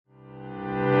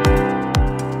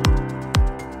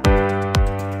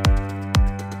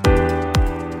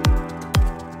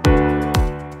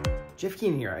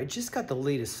Rivian here. I just got the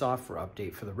latest software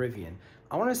update for the Rivian.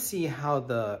 I want to see how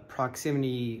the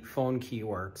proximity phone key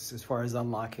works as far as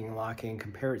unlocking and locking,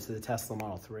 compare it to the Tesla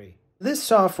Model 3. This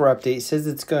software update says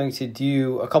it's going to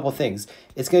do a couple things.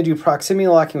 It's going to do proximity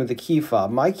locking with the key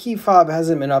fob. My key fob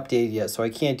hasn't been updated yet, so I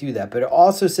can't do that. But it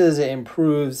also says it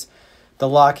improves the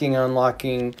locking and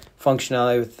unlocking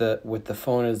functionality with the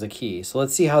phone as the key. So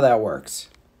let's see how that works.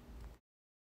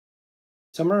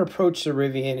 So I'm going to approach the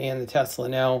Rivian and the Tesla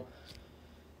now.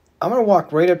 I'm going to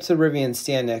walk right up to the Rivian and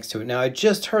stand next to it. Now, I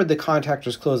just heard the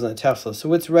contactors close on the Tesla,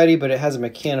 so it's ready, but it has a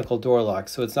mechanical door lock,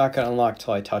 so it's not going to unlock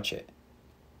till I touch it.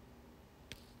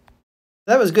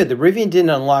 That was good. The Rivian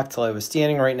didn't unlock till I was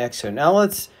standing right next to it. Now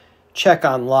let's check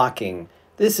on locking.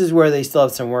 This is where they still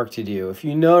have some work to do. If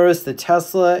you notice, the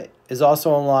Tesla is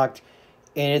also unlocked,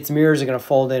 and its mirrors are going to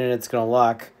fold in and it's going to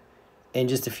lock in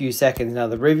just a few seconds. Now,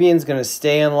 the Rivian's going to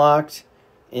stay unlocked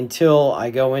until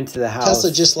I go into the house.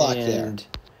 Tesla just locked there.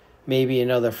 Maybe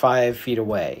another 5 feet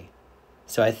away.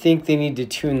 So I think they need to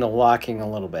tune the locking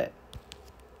a little bit.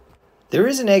 There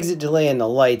is an exit delay in the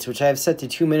lights, which I have set to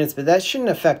 2 minutes, but that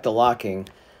shouldn't affect the locking.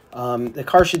 The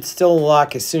car should still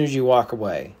lock as soon as you walk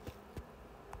away.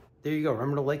 There you go.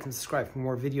 Remember to like and subscribe for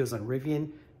more videos on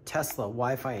Rivian, Tesla,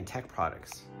 Wi-Fi, and tech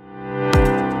products.